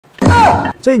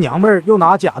这娘们儿又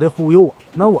拿假的忽悠我，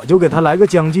那我就给她来个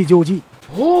将计就计。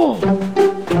哦，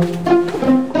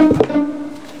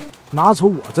拿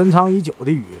出我珍藏已久的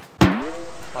鱼。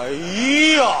哎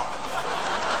呀！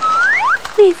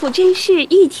妹夫真是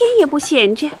一天也不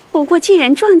闲着。不过既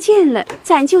然撞见了，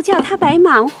咱就叫他白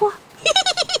忙活。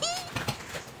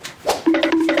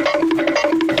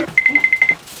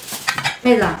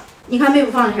妹子，你看妹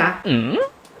夫放的啥？这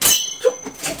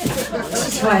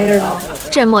玩意儿啊！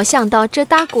真没想到这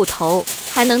大骨头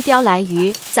还能叼来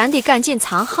鱼，咱得赶紧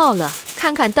藏好了，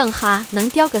看看等下能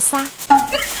叼个啥。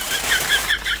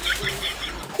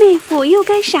妹夫又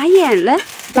该傻眼了。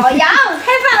老杨，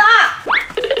开饭了！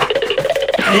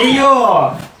哎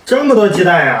呦，这么多鸡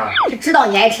蛋呀！是知道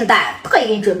你爱吃蛋，特意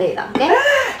给你准备的。来，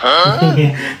嘿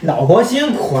嘿，老婆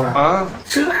辛苦了啊！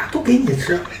这都给你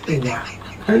吃，哎呀，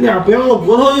啃点不要了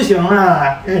骨头就行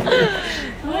了。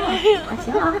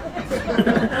行啊。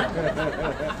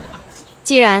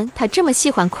既然他这么喜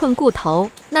欢啃骨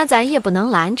头，那咱也不能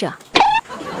拦着。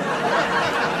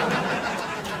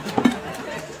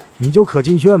你就可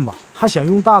劲炫吧，还想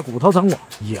用大骨头整我，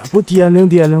也不掂量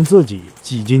掂量自己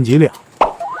几斤几两。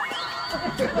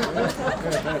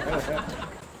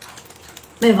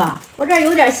妹夫，我这儿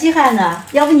有点稀罕呢，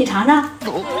要不你尝尝？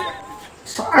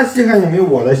啥稀罕也没有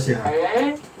我的稀罕。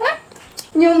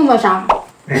你有那么傻？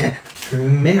哎，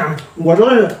没啥，我主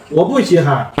要是我不稀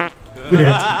罕。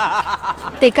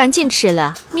得赶紧吃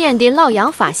了，免得老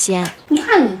杨发现。你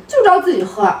看你就知道自己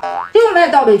喝，给我们也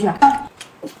倒杯去。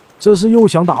这是又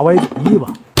想打歪主意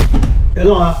吧？别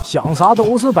动啊！想啥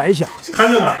都是白想。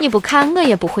看着呢。你不看我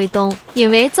也不会动，因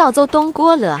为早就动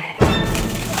过了。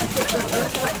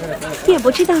也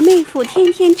不知道妹夫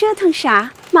天天折腾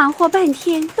啥，忙活半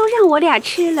天都让我俩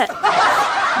吃了。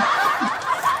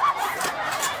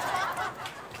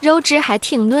肉质还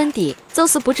挺嫩的，就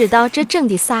是不知道这整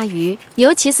的啥鱼，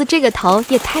尤其是这个头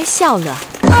也太小了。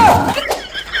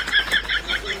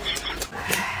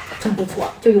真不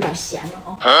错，就有点咸了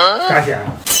啊。啥咸？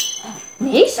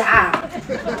没啥。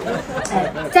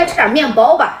哎，再吃点面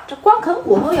包吧，这光啃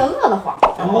骨头也饿得慌。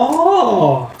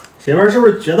哦，媳妇儿是不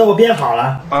是觉得我变好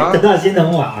了？真的心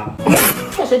疼我啊？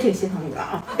确实挺心疼你的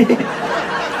啊。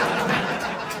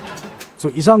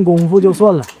嘴上功夫就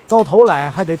算了，到头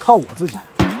来还得靠我自己。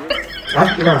啊，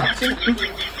媳妇儿，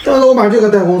上次我把这个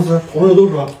带公司，朋友都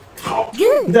说好，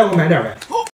你再给我买点呗，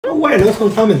我也能蹭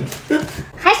他们。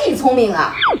还是你聪明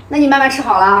啊！那你慢慢吃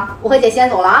好了，我和姐先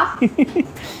走了啊。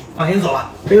放心走了，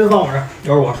杯子放我这儿，一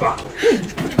会儿我刷。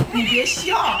你别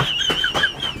笑。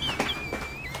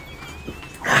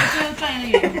这专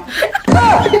业人吗？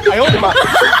哎呦我的妈！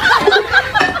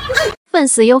粉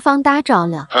丝又放大招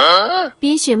了，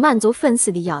必须满足粉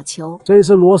丝的要求。这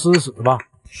是螺丝屎吧？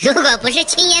如果不是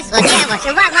亲眼所见，我是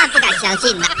万万不敢相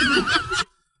信的。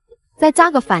再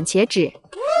榨个番茄汁，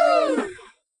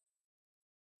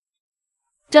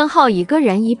正好一个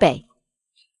人一杯。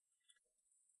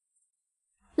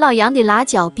老杨的辣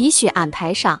椒必须安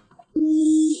排上。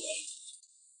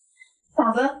嫂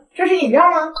子，这是饮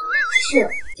料吗？是，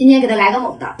今天给他来个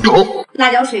猛的。辣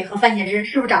椒水和番茄汁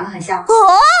是不是长得很像？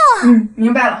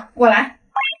明白了，我来。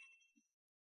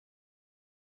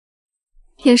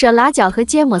听说辣椒和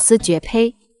芥末是绝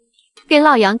配，给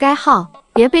老杨盖好，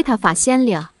别被他发现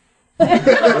了。他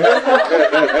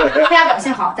俩表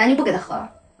现好，咱就不给他喝了。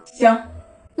行。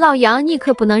老杨，你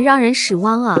可不能让人失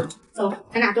望啊！走，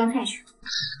咱俩端菜去。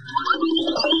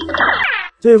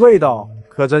这味道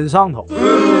可真上头。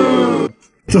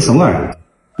这什么玩意儿？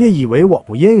别以为我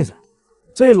不认识，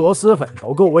这螺蛳粉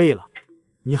都够味了，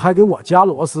你还给我加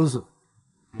螺丝丝，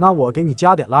那我给你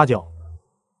加点辣椒，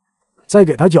再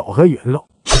给它搅和匀了。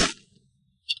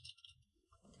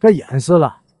该掩饰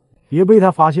了，别被他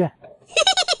发现。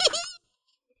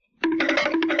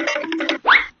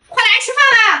快来吃饭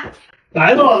啦！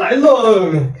来了来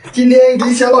了，今天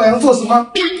给小老杨做什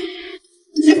么？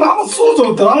你把我送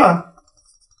走得了。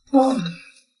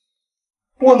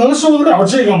我能受得了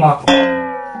这个吗？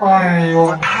哎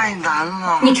呦，太难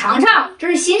了。你尝尝，这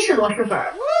是新式螺蛳粉。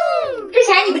之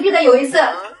前你不记得有一次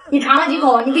你尝了几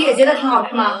口，你不也觉得挺好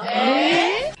吃吗？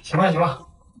行吧行吧，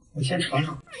我先尝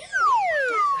尝。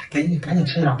赶紧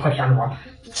吃点破甜馍，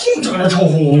净整这臭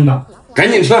烘烘的。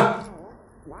赶紧吃，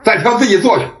再挑自己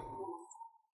做去。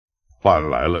饭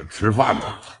来了，吃饭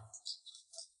吧。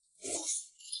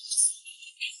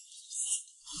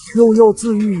Q 又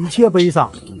治愈一切悲伤。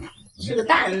吃个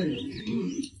蛋。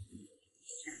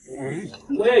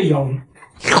我也有。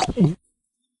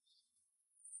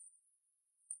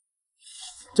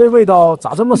这味道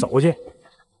咋这么熟悉？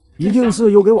一定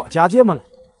是又给我加芥末了。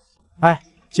哎，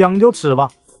将就吃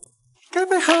吧。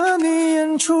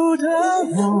初的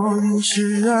我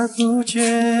视而不见。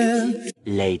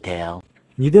 Later，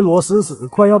 你的螺丝屎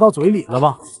快要到嘴里了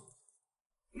吧？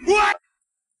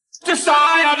这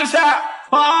啥呀？这是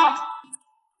啊！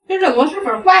这螺蛳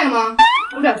粉坏了吗？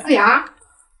有点呲牙。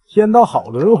天道好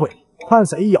轮回，看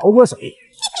谁摇过谁。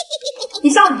你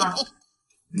笑什么？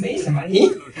没什么，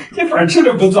咦，这粉吃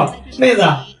着不错，妹子，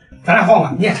咱俩换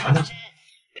换，你也尝尝。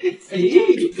哎，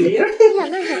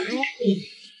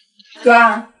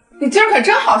哥，你今儿可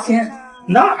真好心。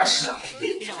那是。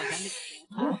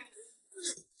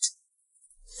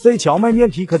这荞麦面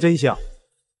皮可真香。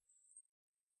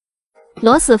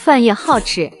螺蛳粉也好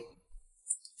吃，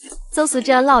就是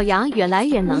这老杨越来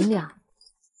越能了。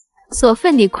做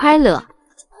粉的快乐，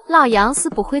老杨是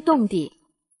不会懂的。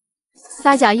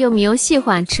大家有没有喜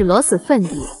欢吃螺蛳粉的？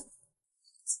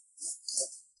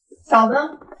嫂子，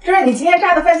这是你今天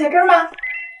榨的番茄汁吗？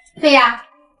对呀，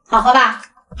好喝吧？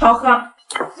好喝。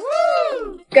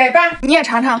给吧，你也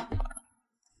尝尝。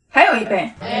还有一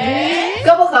杯，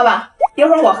哥不喝吧？一会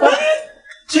儿我喝。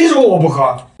谁说我不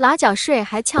喝？辣椒水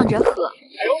还抢着喝。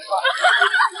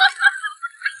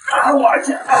我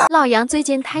去！老杨最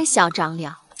近太嚣张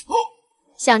了，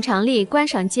香肠里灌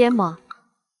上芥末，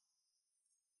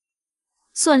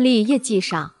笋里也系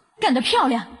上，干得漂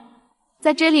亮！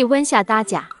在这里问下大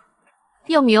家，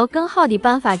有没有更好的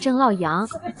办法整老杨？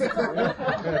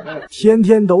天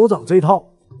天都整这套，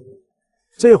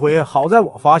这回好在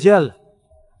我发现了，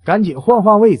赶紧换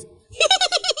换位置。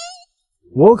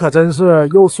我可真是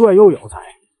又帅又有才。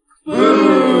开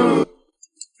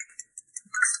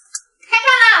饭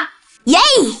啦！耶！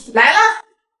来了，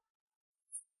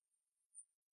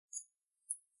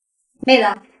妹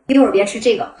子，一会儿别吃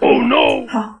这个。Oh no！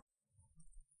 好。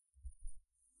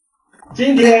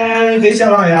今天给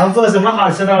小老杨做什么好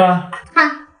吃的了？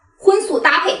看，荤素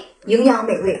搭配，营养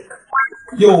美味。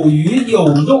有鱼有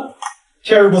肉，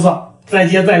确实不错，再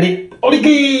接再厉。奥利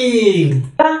给！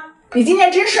爸，你今天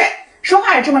真帅，说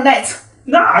话也这么 nice。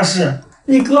那是，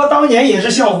你哥当年也是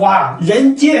校花，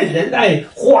人见人爱，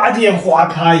花见花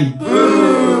开。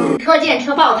车见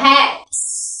车爆胎。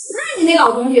那你那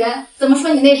老同学怎么说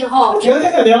你那时候？停，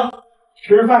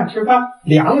吃饭，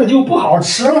凉了就不好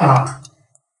吃了。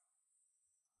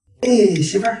哎，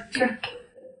媳妇儿吃，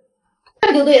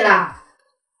这就对了。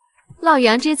老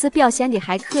杨这次表现的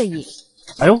还可以，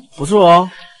哎呦，不错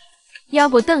哦。要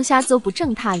不等下就不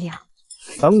整他了。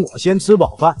等我先吃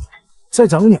饱饭，再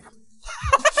整你们。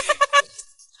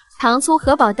糖醋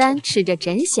荷包蛋吃着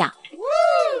真香，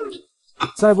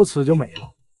再不吃就没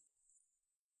了。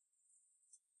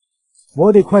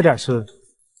我得快点吃。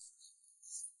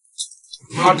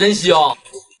啊，真香！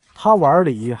他碗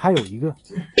里还有一个。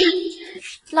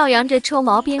老杨这臭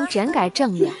毛病真该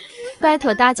整了，拜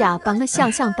托大家帮我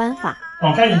想想办法。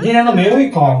我看你今天都没胃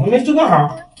口，都没吃多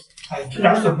少。哎，吃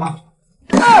点笋吧。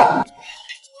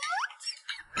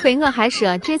亏我还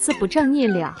说这次不整你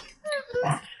了。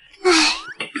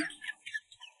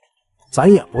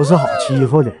咱也不是好欺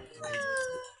负的，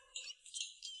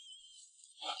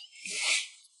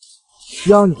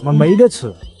让你们没得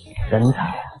吃，人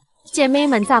才。姐妹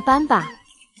们咋办吧？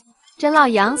这老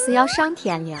杨是要上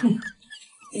天了。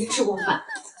没吃过饭。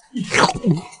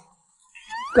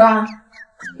哥，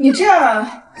你这，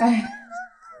哎，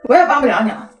我也帮不了你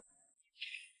了。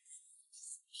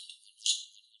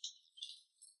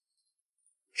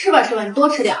吃吧，你多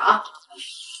吃点啊。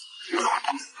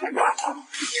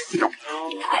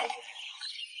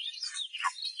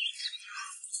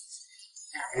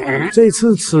这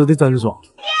次吃的真爽。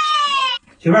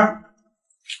媳妇儿，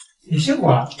你辛苦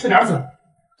了，吃点笋，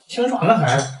清爽了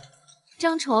孩子。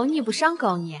正愁你不上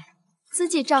钩呢，自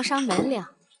己找上门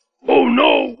了。Oh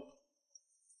no！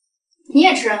 你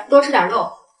也吃，多吃点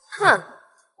肉。哼。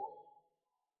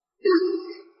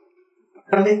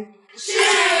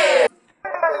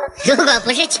如果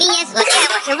不是亲眼所见，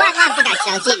我是万万不敢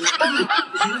相信的。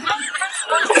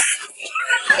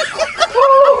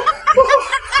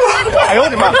哎呦我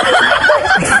的妈！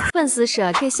粉丝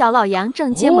说给小老杨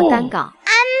整芥末蛋糕，安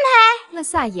排我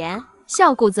撒盐，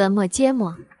小姑子抹芥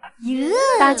末，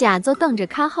大家就等着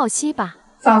看好戏吧。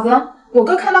嫂子，我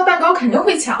哥看到蛋糕肯定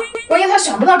会抢，万一他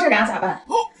选不到这俩咋办？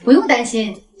不用担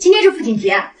心，今天是父亲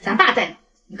节，咱爸在呢，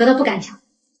你哥他不敢抢。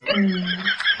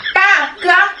爸，哥，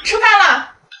吃饭了。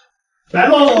来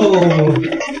喽！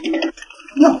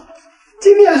哟，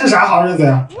今天是啥好日子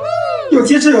呀？有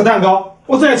鸡翅有蛋糕，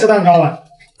我最爱吃蛋糕了。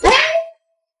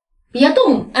别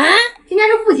动啊！今天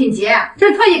是父亲节，这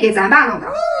是特意给咱爸弄的。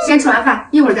先吃完饭，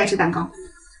一会儿再吃蛋糕。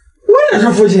我也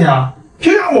是父亲啊，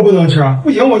凭啥我不能吃？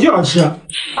不行，我就要吃。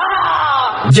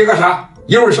你急个啥？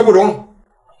一会儿吃不中。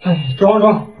哎，装，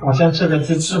我先吃个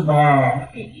鸡翅吧。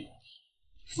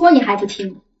说你还不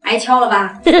听，挨敲了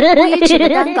吧？无语吃的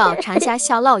蛋糕尝下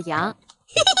小老杨。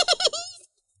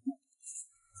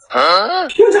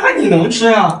凭啥你能吃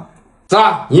啊？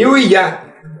咋？你有意见？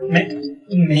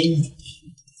没意见。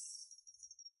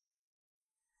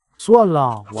算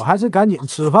了，我还是赶紧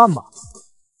吃饭吧。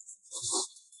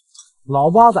老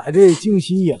八在这静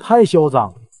息也太嚣张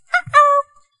了，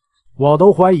我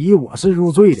都怀疑我是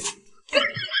入赘的。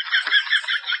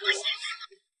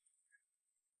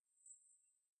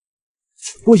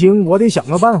不行，我得想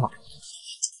个办法。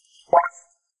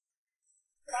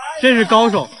真是高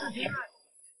手！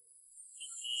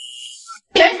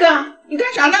天哥，你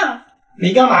干啥呢？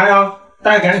你干嘛呀？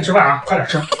大家赶紧吃饭啊，快点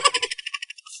吃。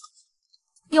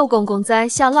有公公在，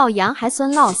小老杨还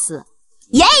算老实。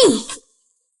耶！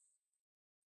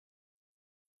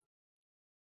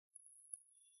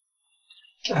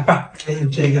来吧，给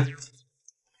你这个。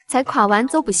才夸完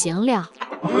就不行了。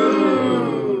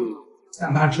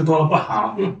咱怕吃多了不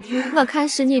好。我看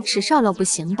是你吃少了不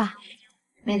行吧？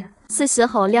妹子，是时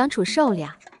候亮出手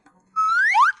了。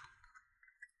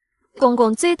公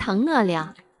公最疼我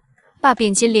了，把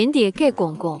冰淇淋的给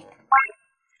公公。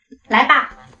来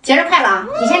吧，节日快乐啊！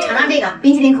你先尝尝这个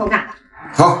冰淇淋口感。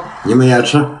好，你们也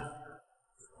吃。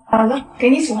好了，给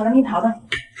你喜欢的蜜桃的。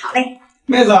好嘞。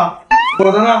妹子，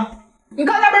果子呢？你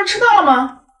刚才不是吃到了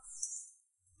吗？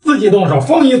自己动手，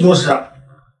丰衣足食。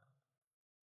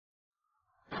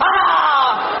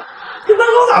这蛋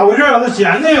糕咋回事啊？它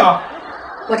咸的呀！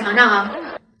我尝尝啊，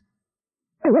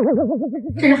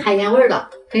这是海盐味的，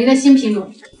是一个新品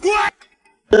种。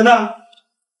真的？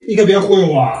你可别忽悠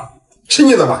我啊！吃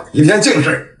你的吧，一天净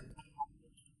事。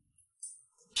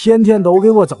天天都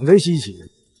给我整这稀奇，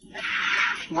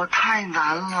我太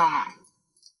难了。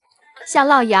小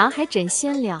老杨还真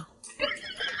信了。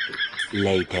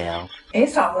Later。哎，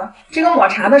嫂子，这个抹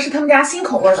茶的是他们家新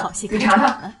口味的，你尝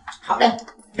尝。好嘞。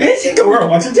哎，新口味，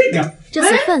我吃这个。这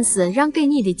是粉丝让给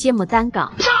你的芥末蛋糕。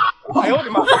哎呦我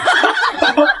的妈！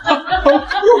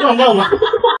又上当了。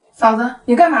嫂子，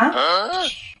你干嘛？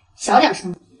小点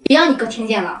声，别让你哥听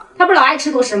见了。他不是老爱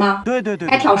吃独食吗？对对对，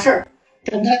还挑事儿，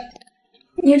整他。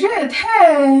你这也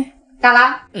太……咋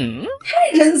啦？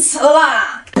太仁慈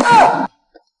了。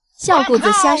小姑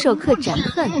子下手可真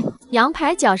狠，羊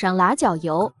排浇上辣椒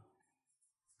油，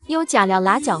又加了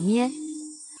辣椒面，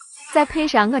再配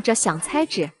上我这香菜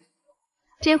汁，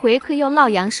这回可有老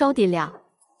杨手的了。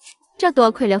这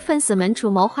多亏了粉丝们出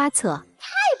谋划策，太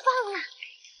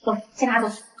棒了！走，先拿走。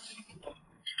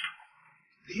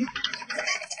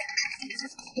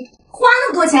花那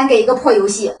么多钱给一个破游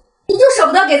戏，你就舍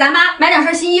不得给咱妈买两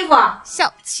身新衣服？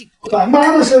小气鬼！咱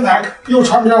妈的身材又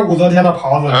穿不上武则天的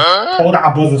袍子，头大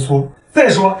脖子粗。再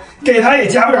说给她也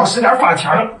加不了10点法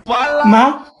强。完了，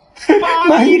妈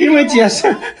一定会解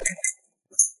释。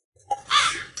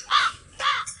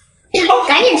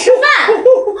赶紧吃饭！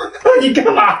你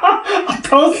干嘛？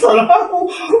疼死了！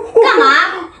干嘛？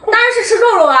当然是吃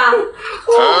肉肉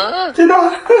啊！真的？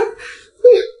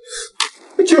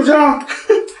就这样？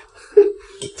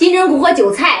金针菇和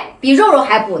韭菜比肉肉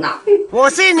还补呢。我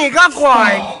信你个鬼！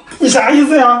你啥意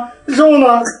思呀？肉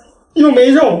呢？又没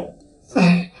肉。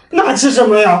哎，那吃什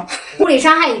么呀？物理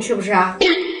伤害你吃不吃啊？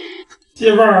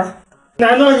媳妇儿，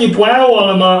难道你不爱我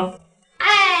了吗？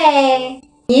爱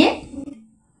你？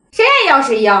谁爱要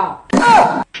谁要。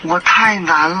我太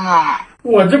难了。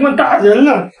我这么大人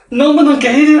了，能不能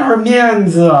给点面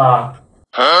子啊？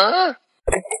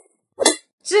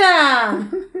是啊。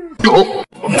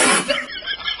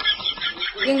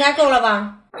应该够了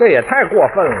吧？这也太过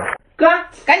分了。哥，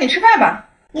赶紧吃饭吧。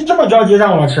你这么着急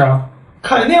让我吃，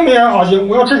肯定没人好心。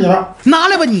我要吃你的。拿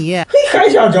来吧你！还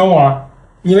想整我？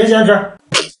你们先吃。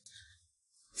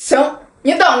行，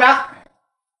你等着。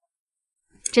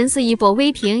真是一波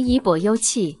未平，一波又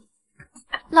起。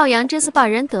老杨这是把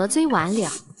人得罪完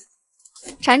了，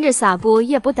缠着纱布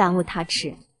也不耽误他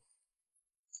吃。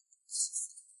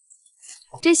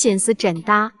这心思真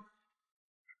大，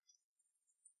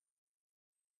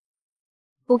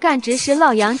不敢直视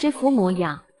老杨这副模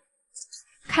样，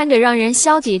看着让人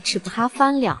笑的吃不下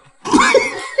饭了。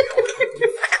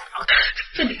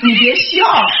你别笑。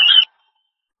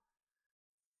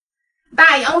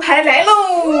大羊排来喽！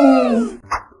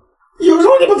有时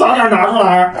候你不早点拿出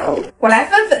来。我来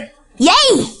分分。耶！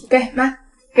给妈，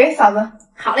给嫂子。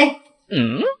好嘞。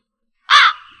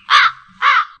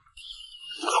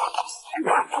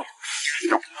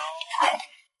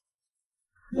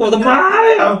我的妈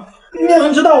呀！你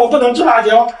能知道我不能吃辣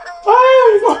椒？哎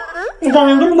我刚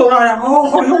刚这么多辣椒，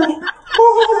好用。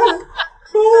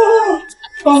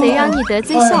谁让你得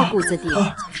罪小姑子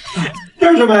的？这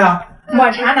是什么呀？抹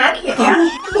茶拿铁呀！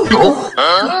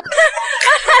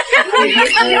哎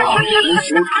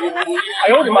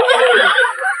呦我的妈！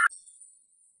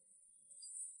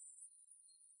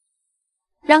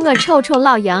让我瞅瞅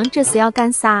老杨这是要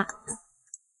干啥？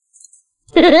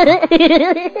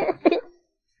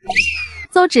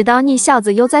就知道你小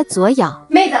子又在作妖。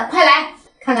妹子，快来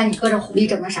看看你搁这壶里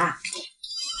整的啥？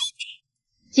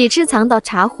鸡翅藏到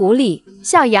茶壶里，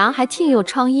小杨还挺有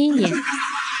创意呢。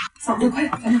嫂子，快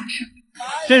点，咱俩吃。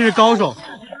真是高手。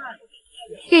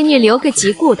给你留个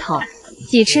鸡骨头，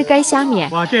鸡翅盖下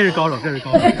面。哇，这是高手，这是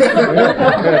高手。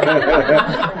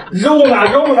肉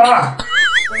呢？肉呢？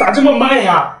咋这么慢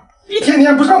呀？一天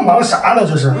天不知道忙啥呢？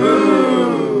这是。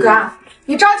哥，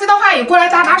你着急的话也过来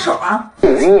搭把手啊。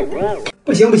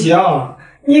不行不行，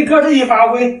你哥这一发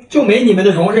挥就没你们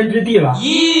的容身之地了。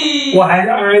我还是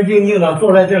安安静静的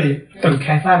坐在这里等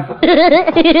开饭吧。你倒真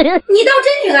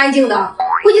挺安静的，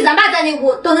估计咱爸在那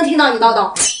屋都能听到你叨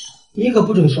叨。你可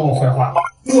不准说我坏话，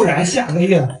不然下个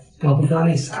月我不知道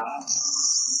那啥。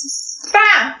爸，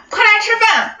快来吃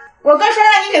饭！我哥说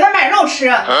让你给他买肉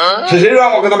吃。是谁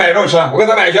让我给他买肉吃？我给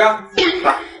他买去。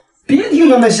别听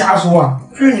他们瞎说，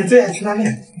这是你最爱吃的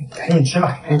面，赶紧吃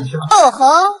吧，赶紧吃吧。哦吼，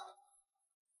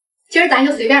今儿咱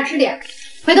就随便吃点，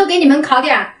回头给你们烤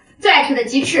点最爱吃的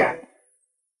鸡翅。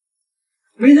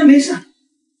没事没事，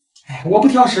哎，我不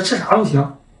挑食，吃啥都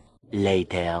行。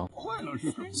Later。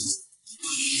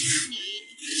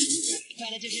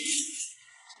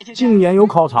竟然有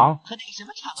烤肠，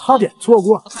差点错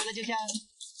过。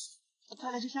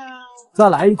再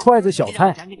来一筷子小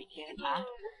菜，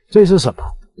这是什么？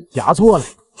夹错了，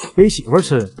给媳妇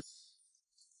吃。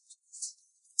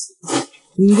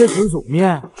这紫薯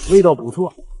面味道不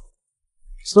错，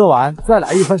吃完再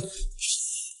来一份。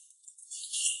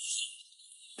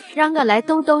让我来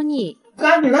逗逗你。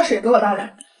哥，你那水给我倒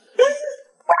点。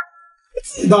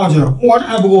自己倒去，我这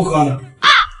还不够喝呢。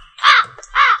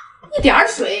一点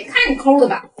水，看你抠的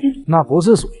吧。那不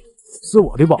是水，是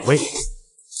我的宝贝。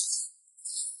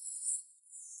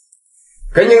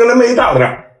赶紧给他妹倒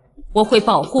点。我会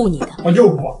保护你的。我就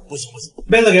不行，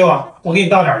杯子给我，我给你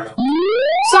倒点去。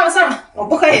算了算了，我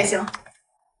不喝也行。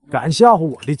敢吓唬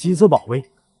我的鸡翅宝贝，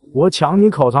我抢你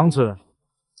烤肠吃。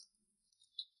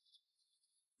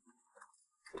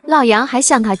老杨还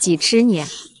想他鸡翅呢，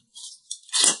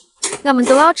我们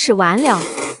都要吃完了。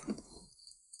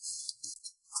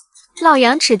老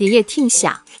杨吃的也挺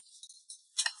香，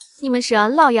你们说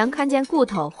老杨看见骨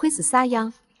头会是啥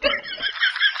样？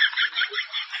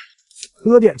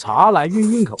喝点茶来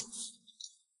运运口，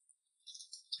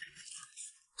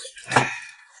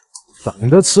等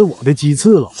着吃我的鸡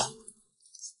翅了。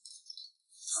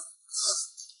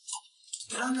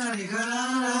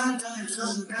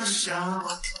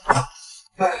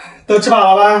都吃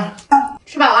饱了吧？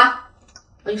吃饱了，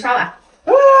我去刷碗。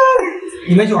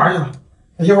你们去玩去吧，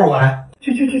一会儿我来。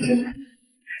去。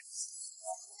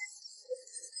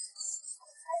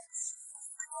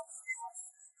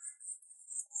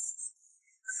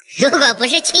如果不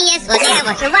是亲眼所见，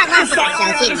我是万万不敢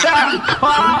相信的。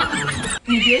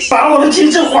你别把我的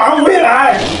鸡翅还回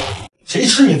来！谁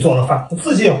吃你做的饭？我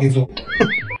自己也会做。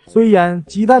虽然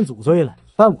鸡蛋煮碎了，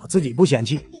但我自己不嫌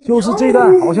弃，就是这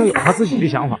蛋好像有他自己的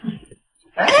想法。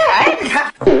哎，你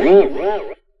看，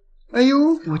哎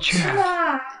呦，我去，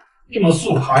这么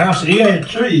素，好像谁愿意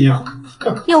吃一样。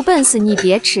有本事你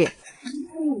别吃。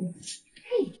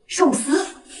寿司、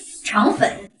肠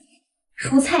粉、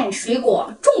蔬菜、水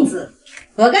果、粽子、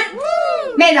鹅肝。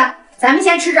妹子，咱们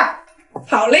先吃着。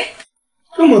好嘞。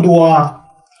这么多啊！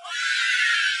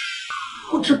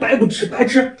不吃白不吃，白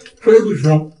吃谁不吃？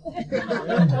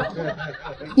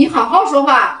你好好说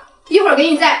话，一会儿给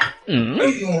你再。哎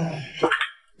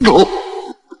呦，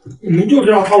你们就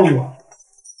这样套路我，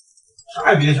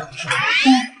啥也别想吃。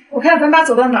我看咱爸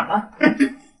走到哪儿了？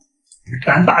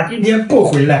咱爸今天不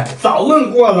回来，早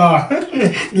问过了。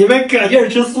你们可劲儿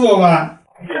吃素吗？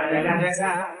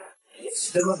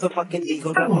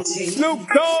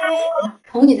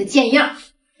瞅你的贱样，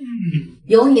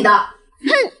有你的。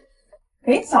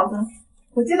哎，嫂子，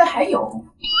我记得还有，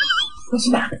我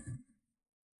去拿。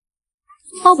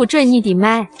保不准你的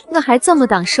麦，我还怎么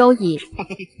当兽医？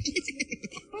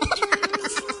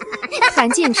赶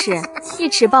紧吃，你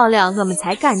吃饱了我们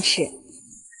才敢吃。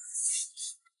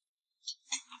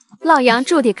老杨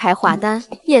煮的开花蛋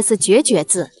也是绝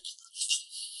子。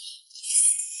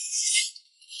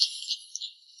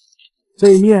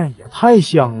这面也太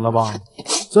香了吧！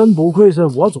真不愧是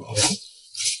我煮的。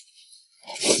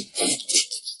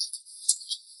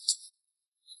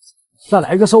再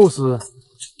来个寿司，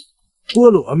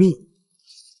菠萝蜜，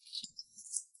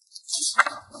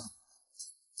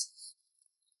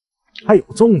还有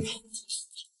粽子。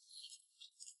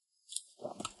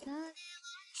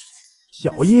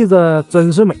小姨子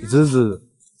真是美滋滋。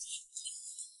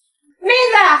妹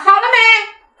子，好了没？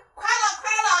快了。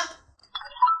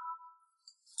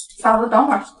嫂子，等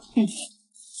会儿。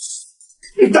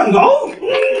蛋糕。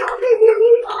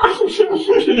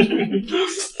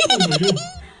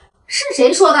是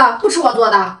谁说的不吃我做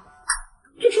的？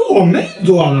这是我妹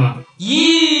做的。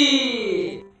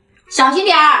咦，小心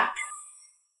点儿！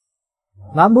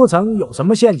难不成有什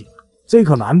么陷阱？这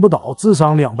可难不倒智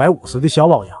商250的小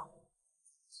老杨。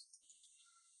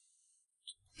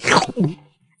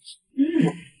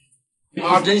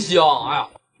啊，真香！哎呀，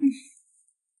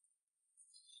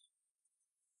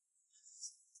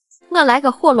我来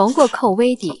个火龙果口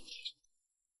味的，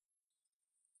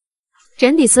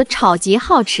真的是超级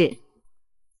好吃。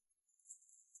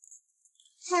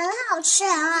很好吃，甜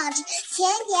甜的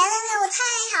那种太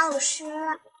好吃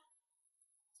了。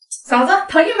嫂子，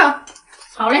腾一腾。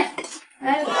好嘞，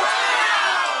来。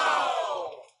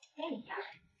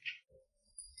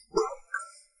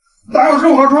哪有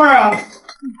肉烤串啊？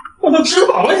我都吃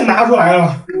饱了，你拿出来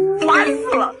了。烦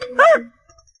死了！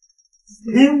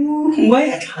我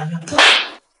也馋了。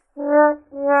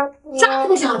啥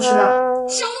不想吃？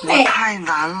生呗。太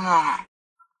难了。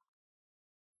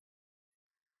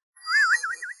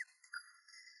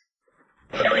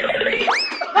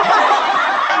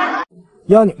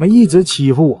让你们一直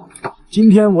欺负我，今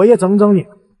天我也整整你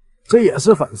们。这也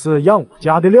是粉丝让我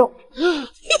加的料。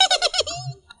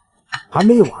还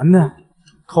没完呢，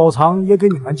烤肠也给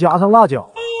你们加上辣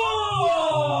椒。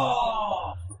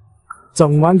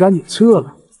整完赶紧撤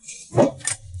了。开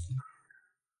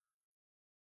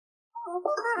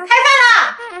饭了，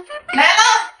来了，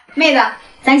妹子，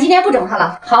咱今天不整他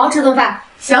了，好好吃顿饭。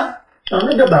行，等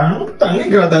那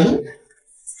个等。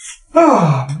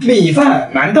啊，米饭、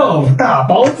馒头、大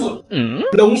包子，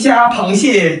龙虾、螃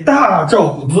蟹、大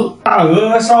肘子，大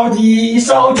鹅、烧鸡、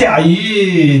烧甲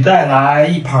鱼，再来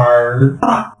一盘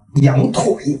大羊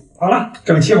腿。好了，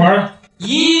整齐活了。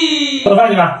咦，做饭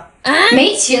去吧。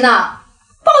没齐呢，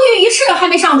鲍鱼鱼翅还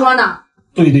没上桌呢。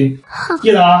对，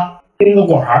记得啊，订个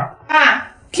果盘。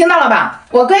啊，听到了吧？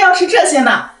我哥要吃这些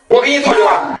呢。我给你做去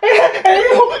吧。哎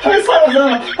呦，算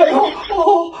了，哎呦，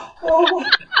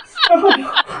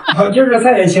好，今儿这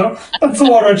菜也行，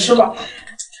坐着吃吧。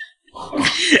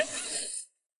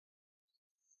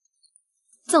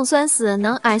总算是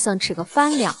能挨上吃个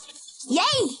饭了。耶！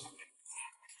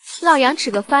老杨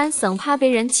吃个饭，生怕被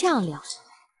人抢了。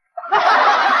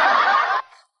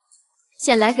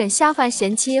先来根下饭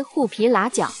神器虎皮辣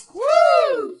椒。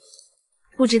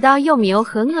不知道有没有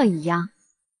和我一样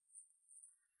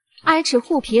爱吃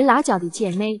虎皮辣椒的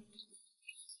姐妹？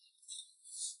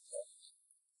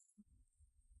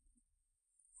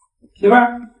媳妇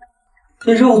儿，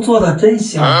这肉做的真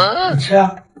香，你吃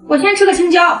啊？我先吃个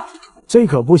青椒。这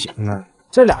可不行啊，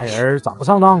这俩人咋不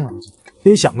上当啊？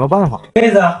得想个办法。妹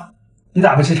子，你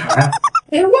咋不吃肠啊？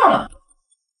哎，忘了。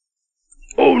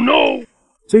Oh no！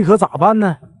 这可咋办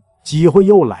呢？机会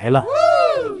又来了，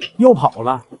又跑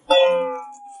了。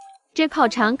这烤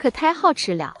肠可太好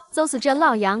吃了，就是这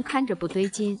老杨看着不对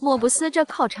劲，莫不是这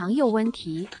烤肠有问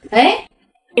题？哎，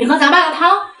你喝咱爸的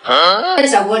汤，在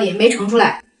小锅里没盛出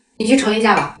来，你去盛一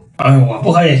下吧。哎，我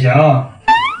不喝也行。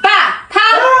爸，汤。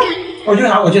我去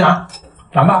拿，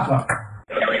咱爸喝。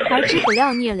还治不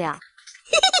了你了。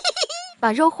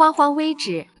把肉换位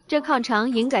置，这烤肠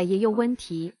应该也有问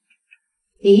题。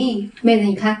咦，妹子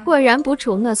你看，果然不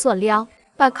出我所料，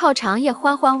把烤肠也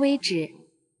换位置。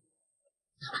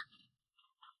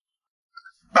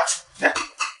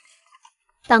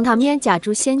当他面夹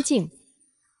住陷阱，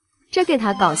这给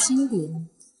他高兴的。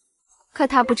可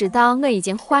他不知道我已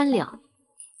经换了，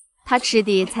他吃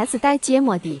的才是带芥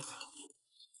末的。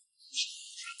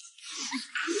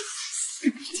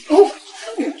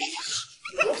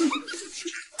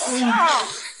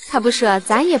他不说，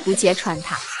咱也不揭穿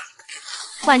他，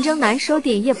反正难受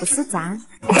的也不是咱。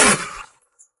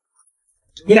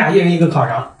你俩一人一个烤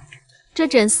肠。这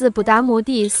真是不达目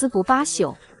的誓不罢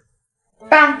休。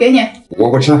爸，给你。我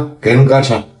不吃，给你哥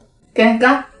吃。给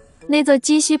哥。那就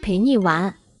继续陪你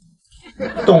玩。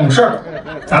懂事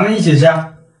儿，咱们一起吃。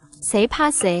谁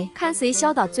怕谁，看谁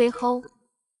笑到最后。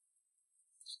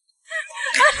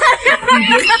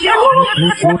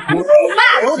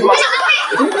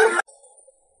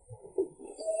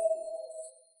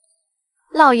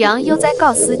老杨又在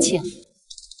搞事情。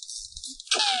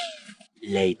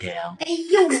Later。哎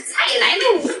呦，菜来喽！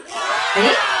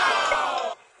哎，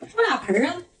我俩盆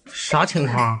啊？啥情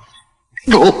况？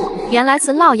原来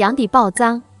是老杨的宝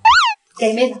藏。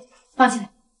给妹子放起来。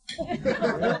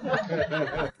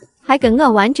还跟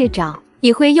我玩这招，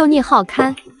一会有你好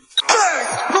看。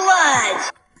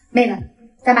妹子，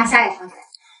咱把虾也尝起来。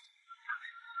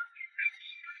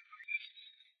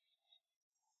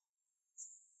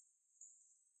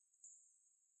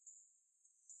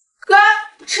哥，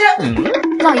吃。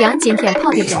老杨今天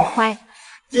跑得真快。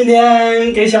今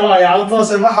天给小老杨做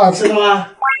什么好吃的吗？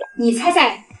你猜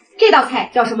猜这道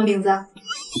菜叫什么名字？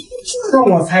让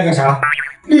我猜个啥？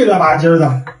绿了吧唧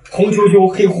的，红球球，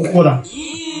黑乎乎的。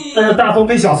这是大葱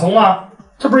配小葱吗？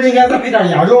这不是应该再配点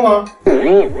羊肉吗？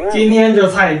今天这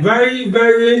菜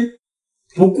very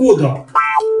不 good。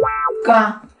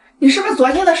哥，你是不是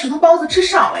昨天的石头包子吃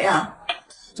少了呀？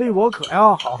这我可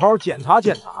要好好检查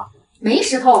检查。没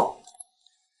石头。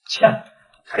切，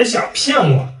还想骗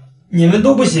我？你们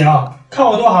都不行，看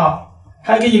我多好，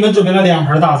还给你们准备了2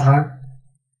盘大餐。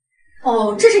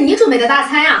哦，这是你准备的大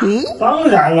餐呀？当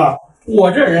然了，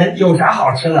我这人有啥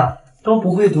好吃的都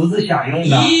不会独自享用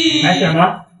的。来选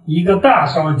吧，一个大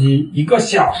烧鸡，一个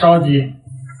小烧鸡，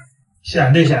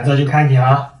选对选择就看你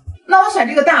了。那我选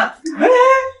这个大的。哎，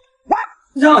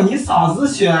让你嫂子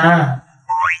选。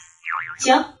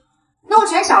行，那我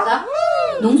选小的，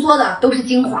浓缩的都是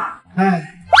精华。哎，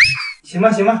行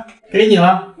吧，给你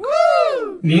了。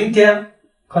明天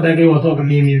可得给我做个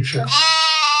秘密吃。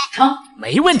成，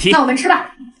没问题。那我们吃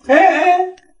吧。哎，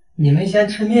你们先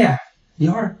吃面，一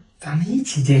会儿咱们一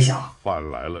起揭晓。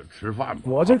饭来了，吃饭吧。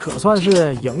我这可算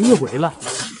是赢一回了，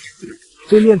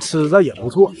这面吃着也不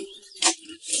错。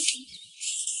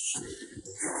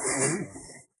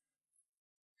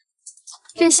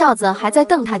这小子还在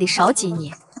等他的烧鸡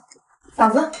呢。嫂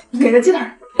子，给个鸡腿。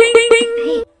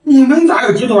你们咋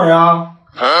有鸡腿啊？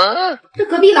这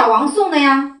隔壁老王送的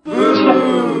呀。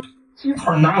鸡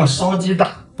腿哪有烧鸡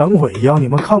大？等会让你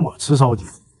们看我吃烧鸡。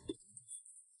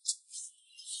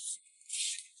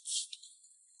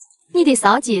你的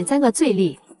烧鸡在我嘴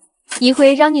里，一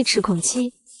会让你吃空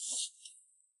气。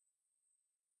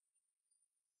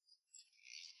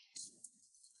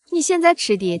你现在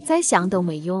吃的再香都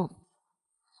没用。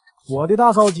我的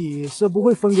大烧鸡是不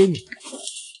会分给你。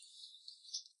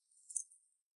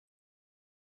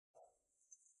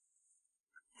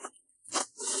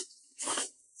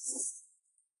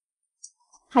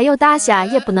还有大虾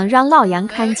也不能让老杨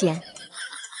看见，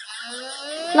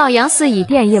老杨是一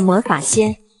点也没发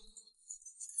现。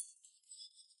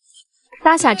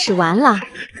大虾吃完了。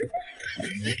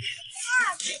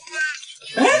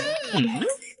哎，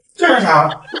这是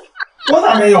啥？我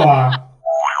咋没有啊？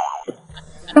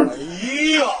哎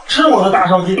呀，吃我的大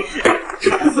烧鸡，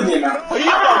馋死你们！哎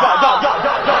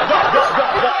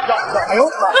呦，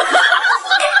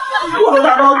我的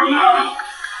大烧鸡！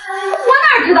我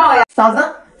哪知道呀？嫂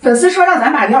子，粉丝说让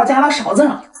咱把料加到勺子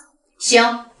上。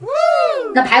行，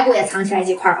那排骨也藏起来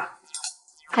几块吧。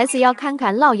还是要看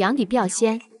看老杨的表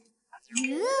现。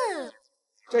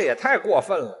这也太过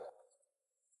分了！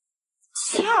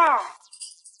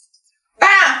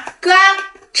爸，哥，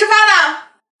吃饭了。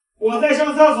我在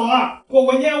上厕所，过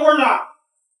闻见味儿了。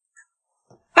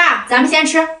爸，咱们先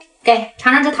吃，给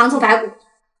尝尝这糖醋排骨。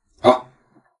好，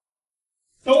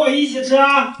等我一起吃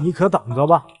啊！你可等着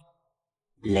吧。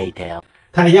Later，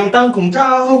 太阳当空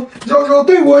照，肉肉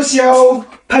对我笑，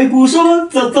排骨说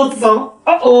走走走，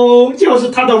哦，就是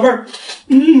它的味儿。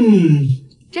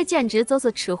这简直就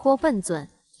是吃货本尊。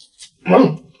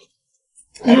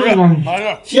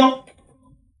香。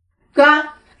哥，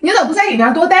你咋不在里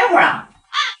面多待会儿啊？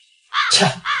切，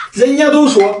人家都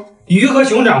说鱼和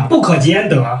熊掌不可兼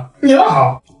得，你倒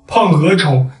好，胖和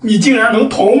丑，你竟然能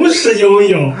同时拥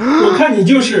有，我看你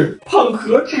就是胖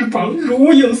和脂肪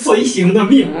如影随形的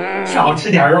命，少吃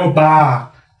点肉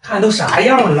吧，看都啥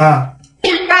样了。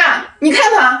爸，你看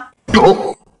他。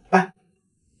来，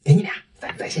给你俩，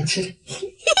咱先吃着。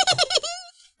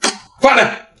饭呢？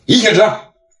一起吃。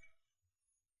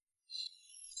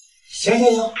行，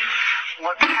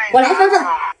我来分分。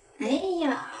哎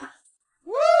呀，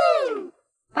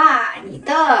爸，你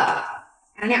的，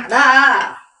咱俩的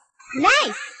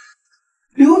 ，nice。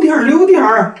留点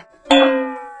儿。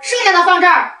剩下的放这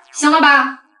儿，行了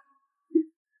吧？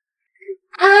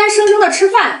安安生生的吃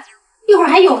饭，一会儿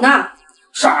还有呢。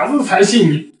傻子才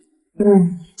信你。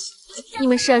你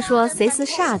们说谁是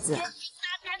傻子？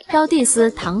到底是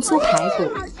糖醋排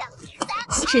骨，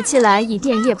吃起来一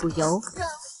点也不油。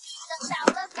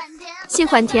喜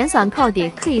欢甜酸口的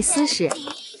可以试试。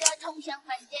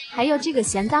还有这个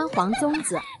咸蛋黄粽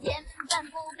子，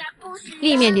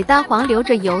里面的蛋黄流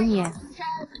着油呢。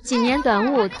今年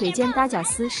端午推荐大家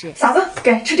试试。嫂子，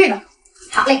给吃这个。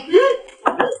好嘞。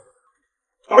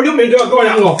好久没这高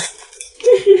两口。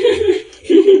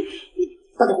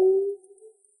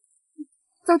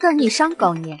都等你上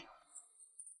钩呢。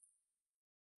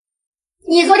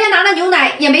你昨天拿的牛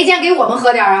奶也没见给我们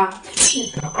喝点啊？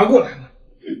拿过来了，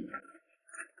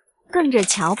跟着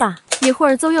瞧吧，一会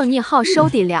儿就有你好受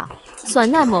的了。酸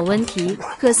奶没问题，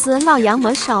可是老杨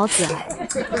没勺子。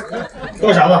给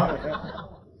我勺子。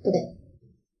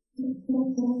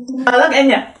好了，给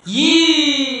你。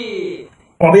咦，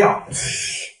我不要。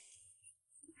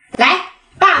来，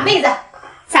爸妹子，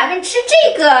咱们吃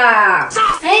这个。哎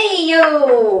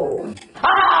呦，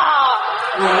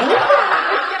来吧。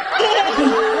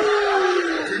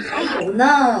还有呢，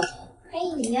哎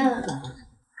呀，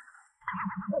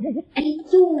哎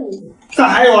呦，咋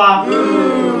还有啊？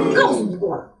告诉你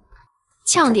过。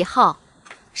抢的好，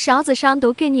勺子上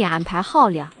都给你安排好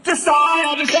了。这啥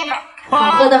呀？这是。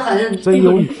饿得很，真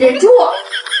有你！忍住。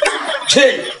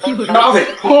切，咖啡。